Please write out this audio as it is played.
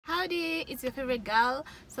Howdy, it's your favorite girl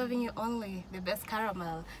serving you only the best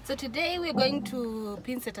caramel. So today we're going to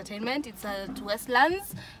Pins Entertainment. It's at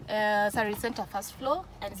Westlands, Sarit Centre first floor,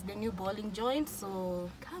 and it's the new bowling joint.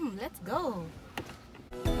 So come, let's go.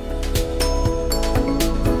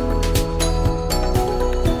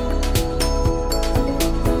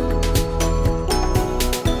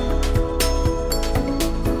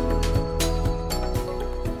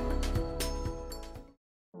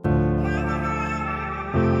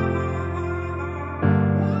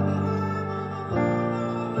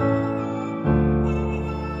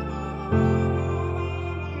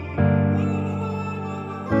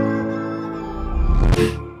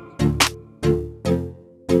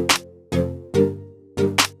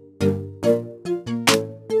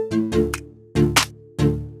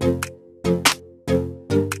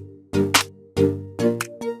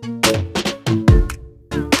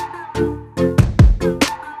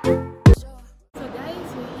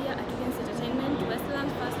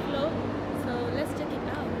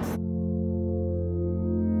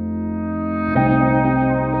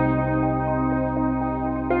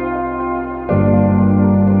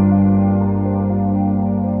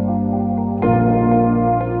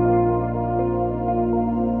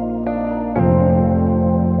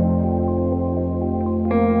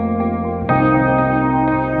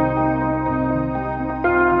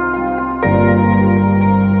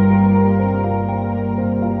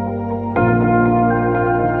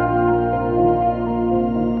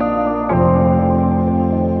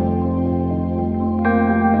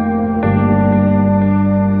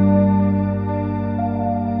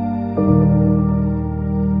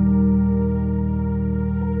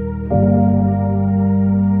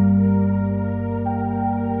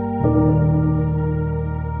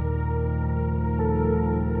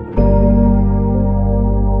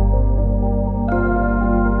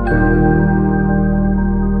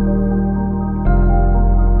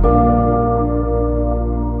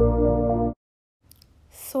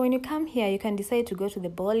 So when you come here, you can decide to go to the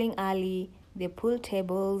bowling alley, the pool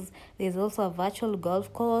tables. There's also a virtual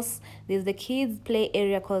golf course. There's the kids play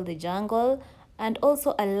area called the jungle, and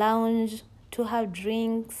also a lounge to have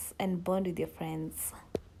drinks and bond with your friends.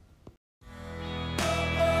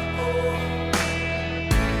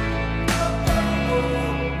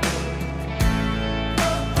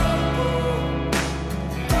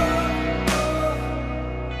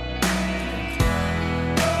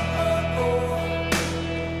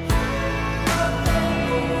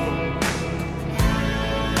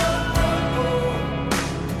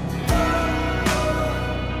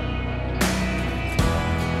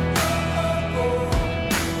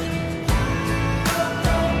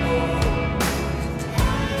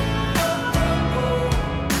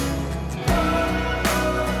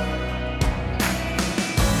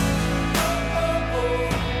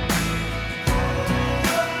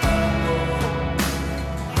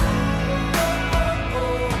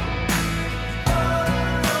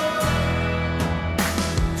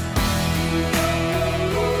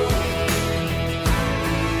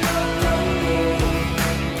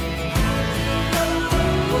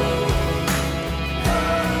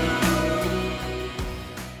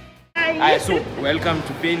 So welcome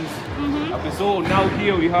to Pins. Okay, so now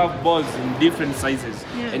here we have balls in different sizes,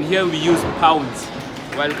 and here we use pounds.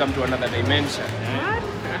 Welcome to another dimension.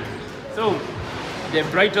 So the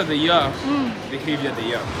brighter the year, the heavier the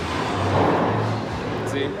year.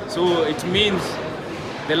 See? So it means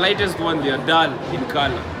the lightest one, they are dull in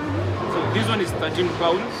color. So this one is 13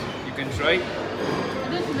 pounds. You can try.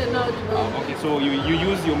 Okay, so you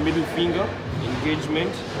use your middle finger,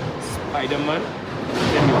 engagement, Spider-Man,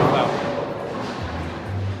 then your thumb.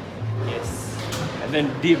 And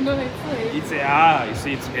then dip. No, it's a, you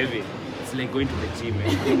see, it's heavy. It's like going to the gym.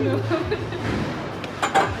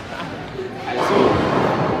 So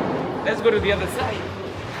let's go to the other side.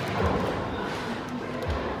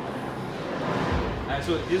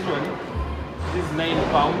 So this one, this is 9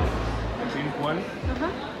 pounds, the pink one,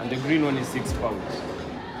 and the green one is 6 pounds.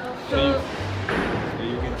 So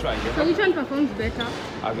you can try. Yeah? So which one performs better?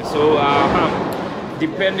 Okay, so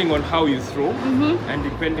depending on how you throw and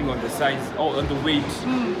depending on the size or on the weight.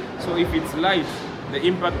 So if it's light, the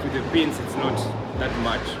impact with the pins, it's not that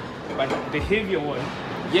much. But the heavier one,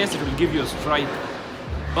 yes, it will give you a strike,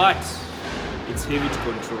 but it's heavy to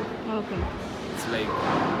control. Okay. It's like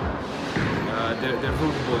the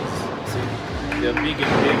root balls. See, they're big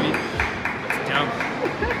and heavy, but jump.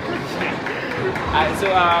 So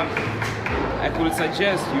I could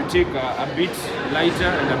suggest you take a bit lighter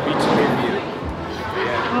and a bit heavier.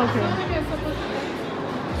 Yeah. Okay.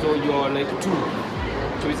 So you're like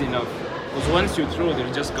two is enough. Because once you throw,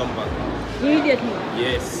 they'll just come back. Immediately?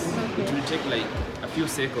 Yes. It will take like a few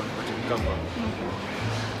seconds but it will come back.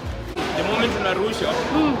 The moment unarusha,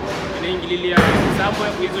 inaingililia sample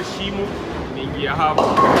ya hizo shimo, inaingia hapo.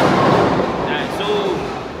 So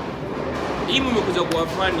hii mmekuja kwa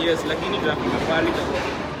fun, yes, lakini tutafika pale itakuwa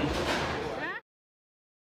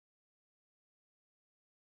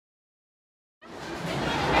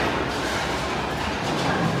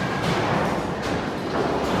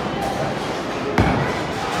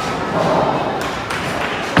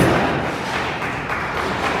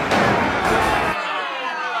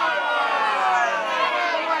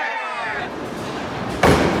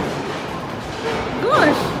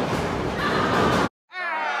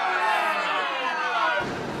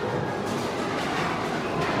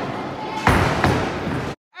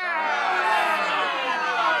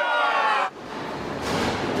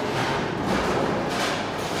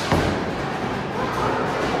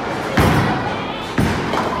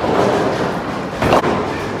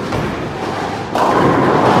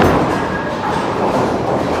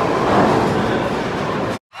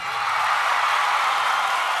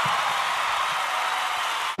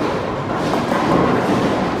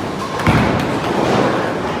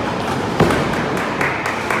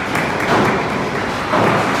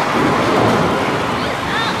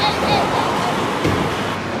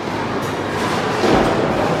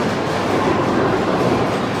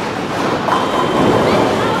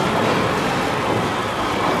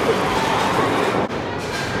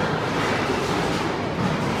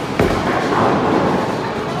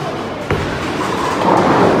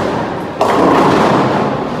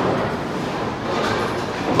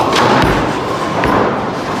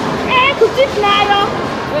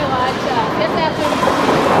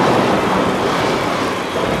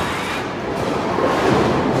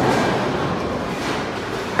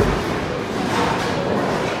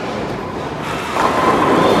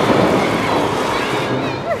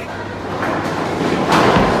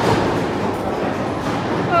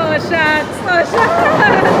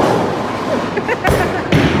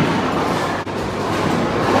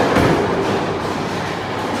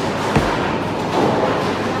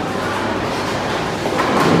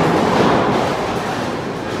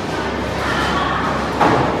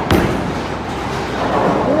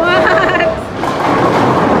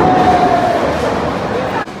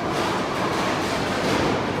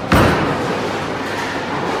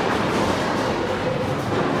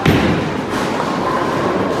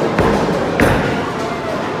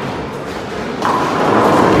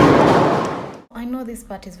this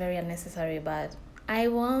part is very unnecessary, but I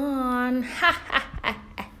won.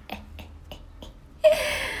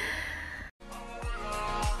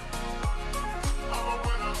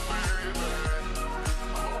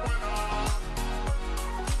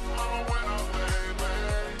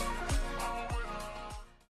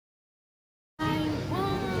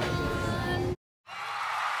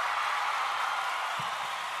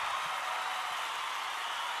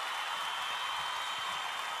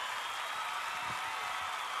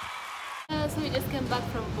 So we just came back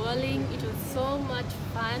from bowling. It was so much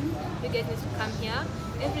fun. You guys need to come here.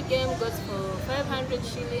 Every game goes for 500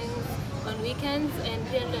 shillings on weekends and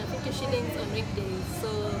 350 shillings on weekdays. So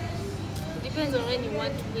it depends on when you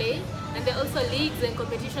want to play. And there are also leagues and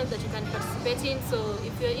competitions that you can participate in. So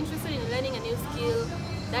if you're interested in learning a new skill,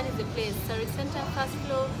 that is the place. Sarit Centre, first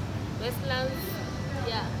floor, Westlands.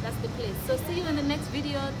 Yeah, that's the place. So see you in the next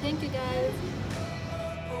video. Thank you guys.